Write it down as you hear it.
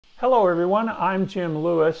Hello everyone, I'm Jim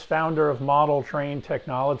Lewis, founder of Model Train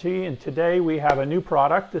Technology, and today we have a new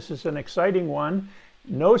product. This is an exciting one.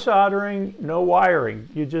 No soldering, no wiring.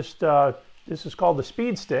 This is called the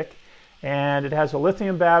Speed Stick, and it has a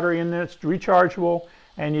lithium battery in it. It's rechargeable,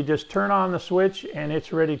 and you just turn on the switch and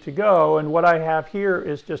it's ready to go. And what I have here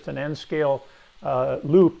is just an N-scale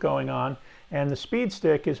loop going on, and the Speed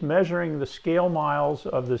Stick is measuring the scale miles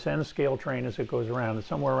of this N-scale train as it goes around. It's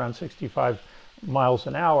somewhere around 65 miles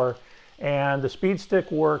an hour, and the Speed Stick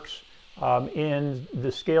works in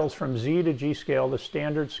the scales from Z to G scale, the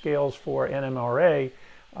standard scales for NMRA.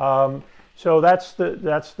 So that's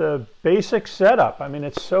the basic setup. I mean,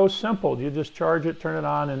 it's so simple. You just charge it, turn it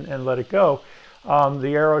on, and let it go.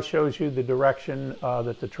 The arrow shows you the direction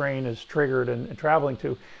that the train is triggered and traveling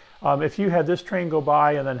to. If you had this train go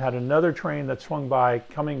by and then had another train that swung by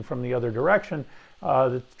coming from the other direction,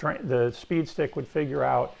 the Speed Stick would figure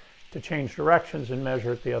out to change directions and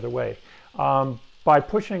measure it the other way. By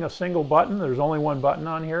pushing a single button, there's only one button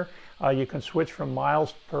on here, you can switch from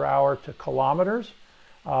miles per hour to kilometers.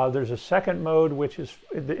 There's a second mode, which is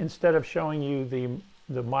instead of showing you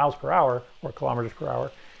the miles per hour or kilometers per hour,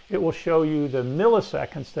 it will show you the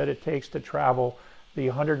milliseconds that it takes to travel the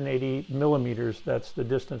 180 millimeters. That's the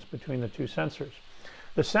distance between the two sensors.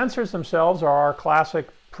 The sensors themselves are our classic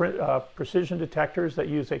precision detectors that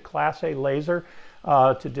use a Class A laser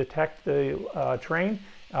to detect the train.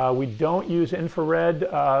 We don't use infrared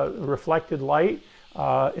reflected light.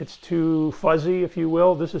 It's too fuzzy, if you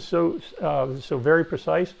will. This is so very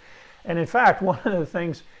precise. And in fact, one of the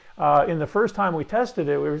things in the first time we tested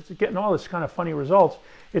it, we were getting all this kind of funny results.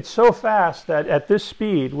 It's so fast that at this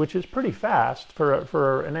speed, which is pretty fast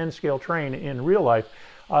for an N-scale train in real life,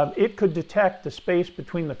 it could detect the space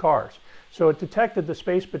between the cars. So it detected the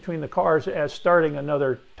space between the cars as starting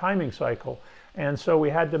another timing cycle. And so we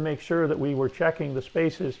had to make sure that we were checking the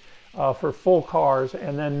spaces for full cars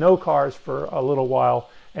and then no cars for a little while,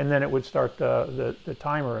 and then it would start the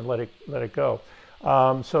timer and let it go.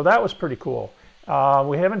 So that was pretty cool.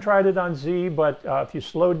 We haven't tried it on Z, but if you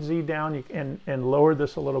slowed Z down and lowered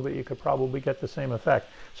this a little bit, you could probably get the same effect.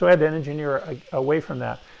 So I had to engineer away from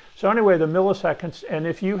that. So anyway, the milliseconds, and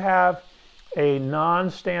if you have a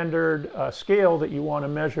non-standard scale that you want to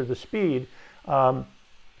measure the speed,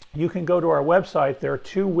 you can go to our website. There are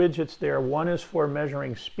two widgets there. One is for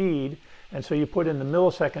measuring speed, and so you put in the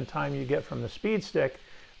millisecond time you get from the Speed Stick,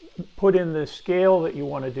 put in the scale that you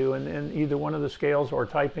want to do in either one of the scales or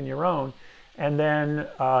type in your own, and then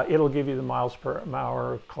it'll give you the miles per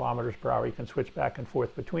hour, kilometers per hour. You can switch back and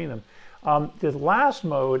forth between them. The last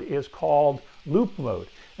mode is called loop mode,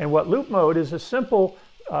 and what loop mode is a simple,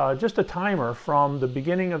 just a timer from the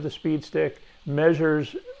beginning of the Speed Stick,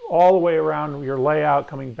 measures all the way around your layout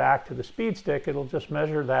coming back to the Speed Stick. It'll just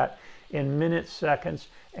measure that in minutes, seconds,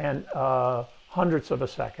 and hundredths of a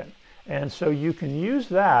second. And so you can use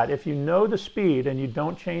that if you know the speed and you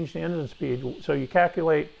don't change the engine speed. So you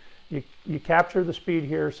calculate, you capture the speed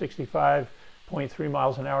here, 65.3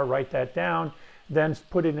 miles an hour, write that down, then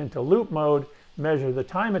put it into loop mode, measure the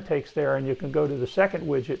time it takes there, and you can go to the second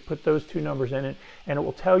widget, put those two numbers in it, and it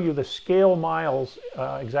will tell you the scale miles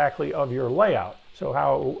exactly of your layout. So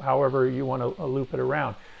however you want to loop it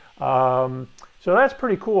around. So that's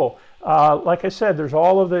pretty cool. Like I said, there's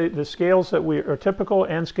all of the scales that we are typical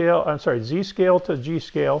N scale, I'm sorry, Z scale to G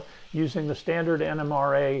scale, using the standard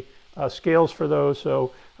NMRA scales for those.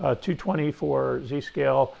 So 220 for Z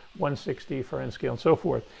scale, 160 for N scale, and so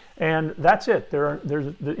forth. And that's it.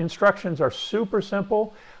 The instructions are super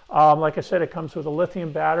simple. Like I said, it comes with a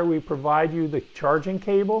lithium battery. We provide you the charging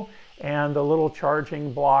cable and the little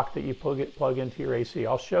charging block that you plug into your AC.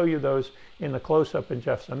 I'll show you those in the close-up in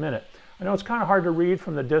just a minute. I know it's kind of hard to read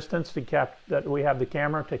from the distance that we have the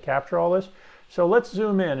camera to capture all this. So let's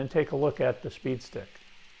zoom in and take a look at the Speed Stick.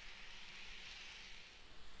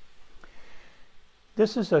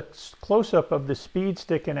 This is a close-up of the Speed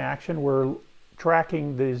Stick in action. We're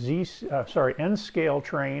tracking the N-scale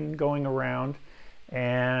train going around,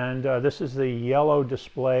 and this is the yellow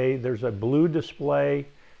display. There's a blue display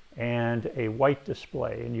and a white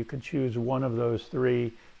display, and you can choose one of those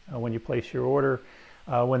three when you place your order.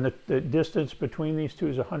 When the distance between these two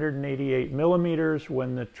is 188 millimeters,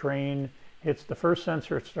 when the train hits the first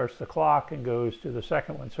sensor, it starts the clock and goes to the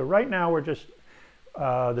second one. So right now we're just,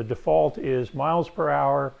 the default is miles per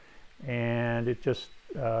hour, and it just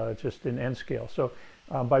in N scale. So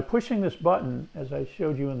by pushing this button, as I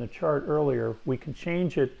showed you in the chart earlier, we can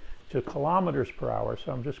change it to kilometers per hour.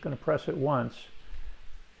 So I'm just going to press it once,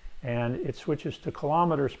 and it switches to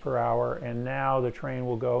kilometers per hour, and now the train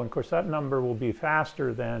will go, and of course that number will be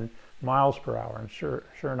faster than miles per hour, and sure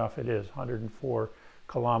enough it is, 104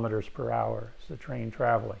 kilometers per hour is the train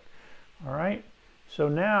traveling. All right, so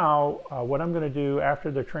now what I'm going to do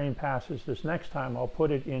after the train passes this next time, I'll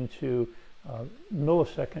put it into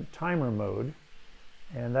millisecond timer mode,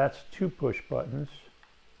 and that's 2 push buttons.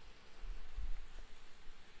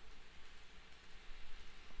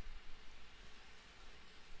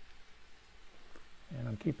 And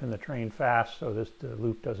I'm keeping the train fast so the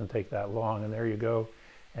loop doesn't take that long, and there you go.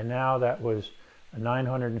 And now that was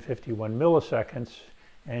 951 milliseconds,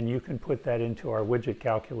 and you can put that into our widget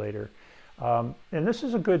calculator. And this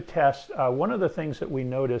is a good test. One of the things that we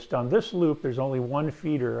noticed on this loop, there's only one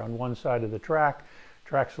feeder on one side of the track.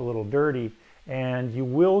 Track's a little dirty, and you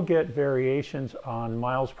will get variations on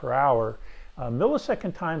miles per hour.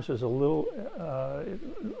 Millisecond times is a little,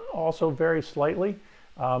 also very slightly.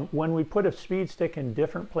 When we put a speed stick in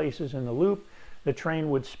different places in the loop, the train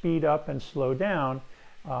would speed up and slow down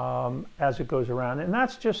as it goes around. And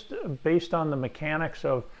that's just based on the mechanics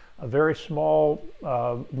of a very small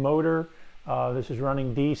motor. This is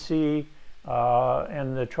running DC,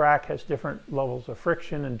 and the track has different levels of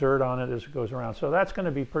friction and dirt on it as it goes around. So that's going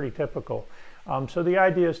to be pretty typical. So the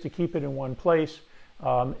idea is to keep it in one place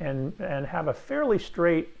and have a fairly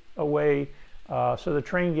straight away so the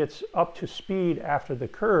train gets up to speed after the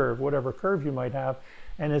curve, whatever curve you might have,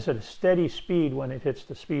 and is at a steady speed when it hits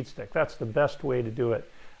the speed stick. That's the best way to do it.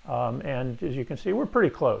 And as you can see, we're pretty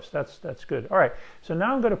close. That's good. All right, so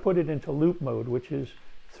now I'm going to put it into loop mode, which is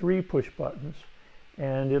 3 push buttons.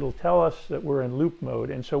 And it'll tell us that we're in loop mode.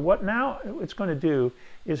 And so what now it's going to do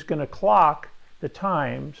is going to clock the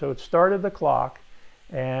time. So it started the clock,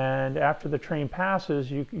 and after the train passes,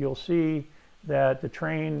 you'll see that the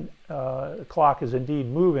train clock is indeed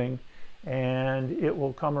moving, and it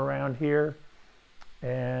will come around here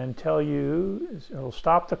and tell you, it'll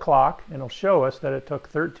stop the clock, and it'll show us that it took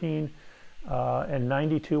 13 and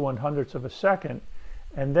 92 100ths of a second.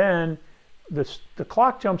 And then the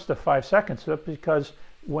clock jumps to 5 seconds because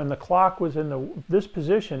when the clock was in this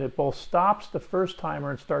position, it both stops the first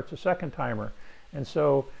timer and starts a second timer. And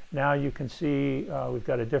so now you can see we've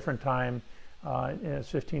got a different time.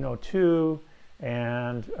 It's 15:02.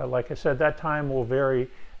 And like I said, that time will vary.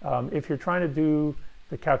 If you're trying to do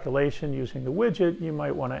the calculation using the widget, you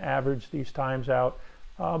might want to average these times out.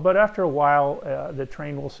 But after a while, the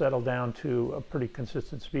train will settle down to a pretty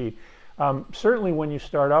consistent speed. Certainly when you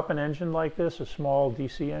start up an engine like this, a small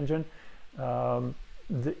DC engine,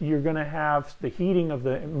 you're going to have the heating of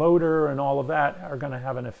the motor and all of that are going to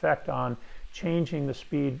have an effect on changing the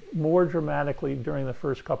speed more dramatically during the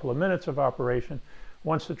first couple of minutes of operation.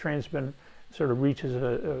 Once the train's been sort of reaches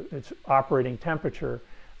its operating temperature,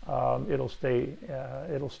 it'll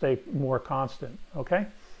stay more constant. Okay,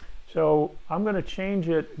 so I'm going to change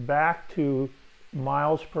it back to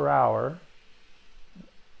miles per hour.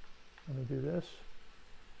 Let me do this.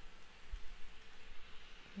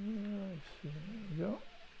 Let's see, there we go.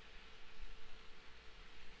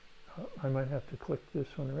 Oh, I might have to click this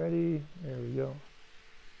one ready. There we go.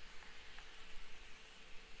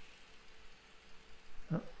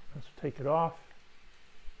 Let's take it off.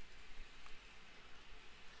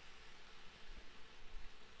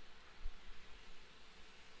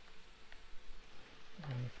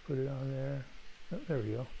 And let's put it on there. Oh, there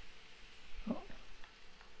we go. Oh.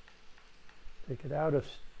 Take it out of,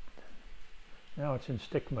 now it's in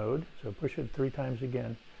stick mode, so push it 3 times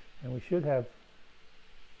again, and we should have,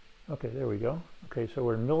 okay, there we go. Okay, so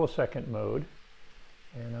we're in millisecond mode,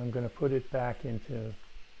 and I'm going to put it back into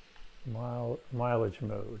mileage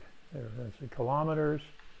mode. There, that's the kilometers.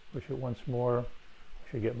 Push it once more. We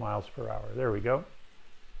should get miles per hour. There we go.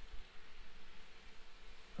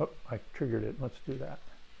 Oh, I triggered it. Let's do that.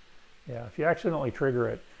 Yeah, if you accidentally trigger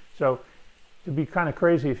it. So to be kind of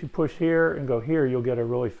crazy, if you push here and go here, you'll get a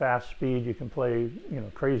really fast speed. You can play,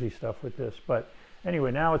 crazy stuff with this. But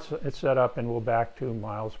anyway, now it's set up, and we're back to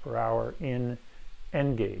miles per hour in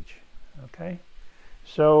N gauge. Okay.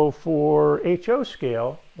 So for HO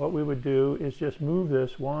scale, what we would do is just move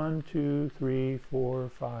this 1, 2, 3,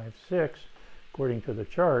 4, 5, 6, according to the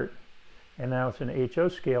chart. And now it's an HO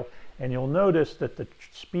scale. And you'll notice that the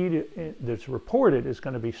speed that's reported is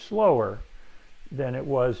going to be slower than it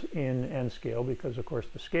was in N scale because, of course,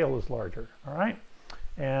 the scale is larger. All right.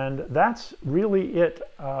 And that's really it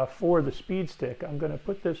for the speed stick. I'm going to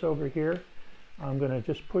put this over here. I'm going to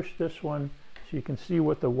just push this one so you can see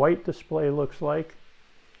what the white display looks like.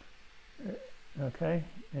 Okay,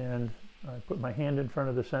 and I put my hand in front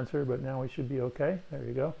of the sensor, but now we should be okay. There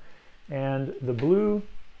you go. And the blue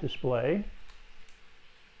display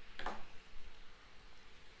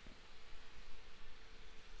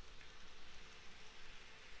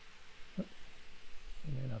you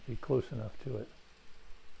may not be close enough to it.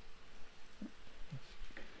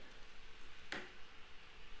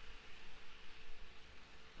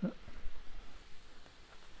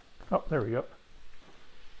 Oh, there we go.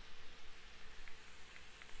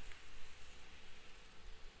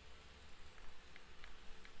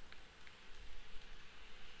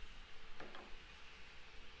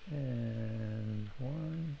 And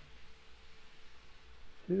 1,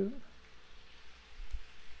 2.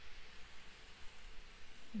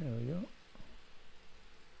 There we go.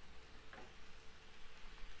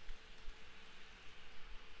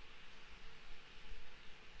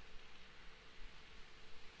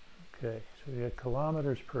 Okay, so we got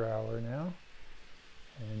kilometers per hour now,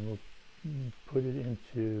 and we'll put it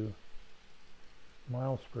into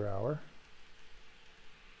miles per hour.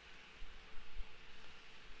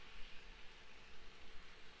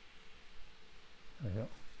 There we go.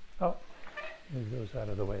 Oh, move those out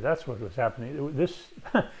of the way. That's what was happening. This,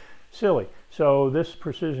 silly. So this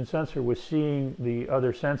precision sensor was seeing the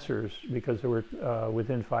other sensors because they were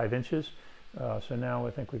within 5 inches. So now I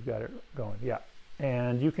think we've got it going. Yeah.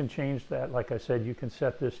 And you can change that. Like I said, you can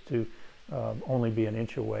set this to only be an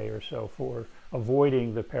inch away or so for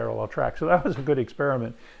avoiding the parallel track. So that was a good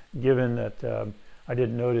experiment, given that I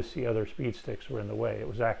didn't notice the other speed sticks were in the way. It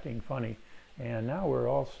was acting funny. And now we're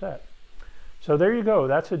all set. So there you go.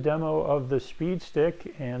 That's a demo of the speed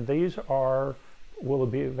stick, and these will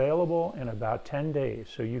be available in about 10 days.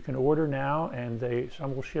 So you can order now, and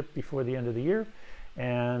some will ship before the end of the year.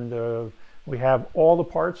 And we have all the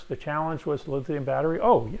parts. The challenge was the lithium battery.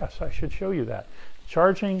 Oh yes, I should show you that.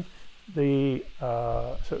 Charging this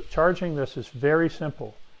is very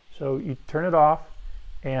simple. So you turn it off,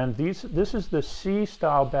 and this is the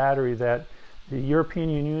C-style battery that the European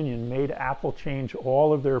Union made Apple change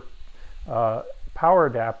all of their power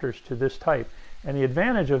adapters to this type. And the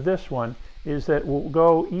advantage of this one is that it will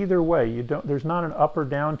go either way. There's not an up or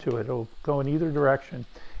down to it. It'll go in either direction.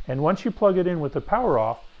 And once you plug it in with the power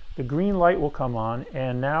off, the green light will come on,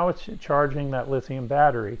 and now it's charging that lithium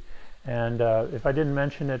battery. And if I didn't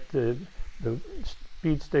mention it, the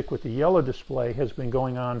speed stick with the yellow display has been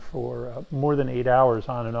going on for more than 8 hours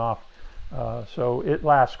on and off. So it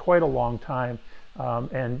lasts quite a long time.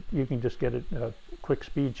 And you can just get a quick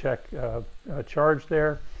speed check charge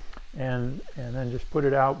there, and then just put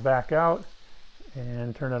it back out,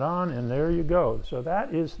 and turn it on, and there you go. So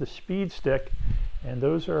that is the speed stick, and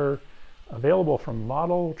those are available from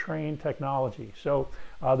Model Train Technology. So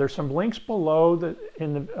there's some links below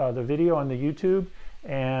in the video on the YouTube,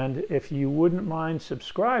 and if you wouldn't mind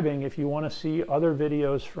subscribing, if you want to see other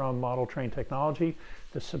videos from Model Train Technology,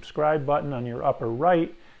 the subscribe button on your upper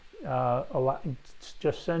right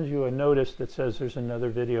just sends you a notice that says there's another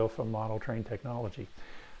video from Model Train Technology.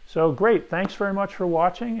 So great, thanks very much for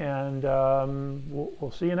watching, and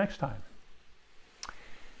we'll see you next time.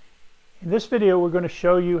 In this video, we're going to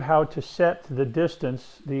show you how to set the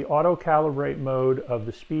distance, the auto calibrate mode of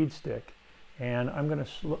the speed stick. And I'm going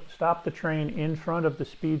to stop the train in front of the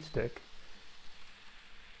speed stick.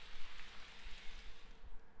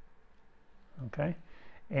 Okay.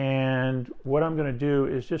 And what I'm going to do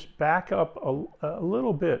is just back up a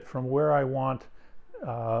little bit from where I want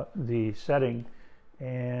the setting.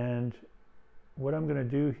 And what I'm going to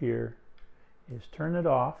do here is turn it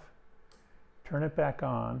off, turn it back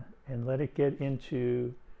on, and let it get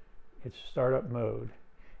into its startup mode.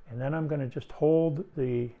 And then I'm going to just hold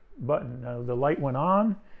the button. Now the light went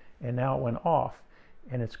on, and now it went off,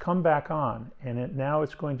 and it's come back on, and now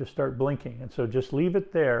it's going to start blinking. And so just leave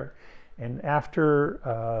it there. And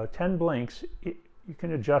after 10 blinks, you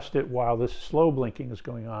can adjust it while this slow blinking is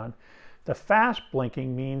going on. The fast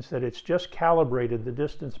blinking means that it's just calibrated the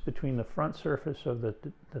distance between the front surface of the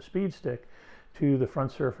speed stick to the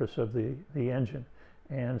front surface of the engine.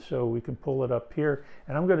 And so we can pull it up here.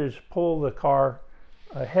 And I'm going to just pull the car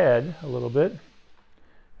ahead a little bit.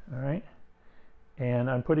 All right. And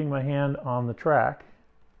I'm putting my hand on the track.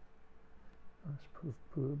 Let's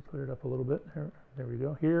put it up a little bit. There we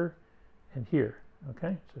go. Here and here.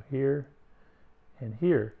 Okay. So here and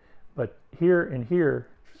here. But here and here,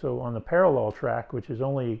 so on the parallel track, which is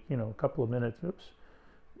only, a couple of minutes,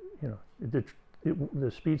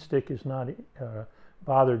 the speed stick is not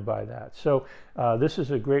bothered by that. So this is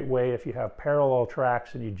a great way if you have parallel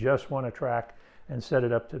tracks and you just want to track and set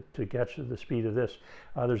it up to get to the speed of this.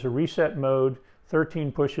 There's a reset mode.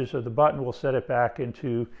 13 pushes of the button will set it back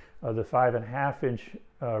into the 5.5-inch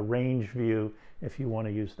range view if you want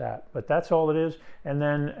to use that. But that's all it is. And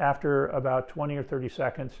then after about 20 or 30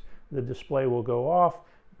 seconds, the display will go off,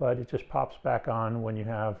 but it just pops back on when you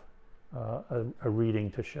have a reading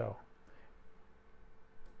to show.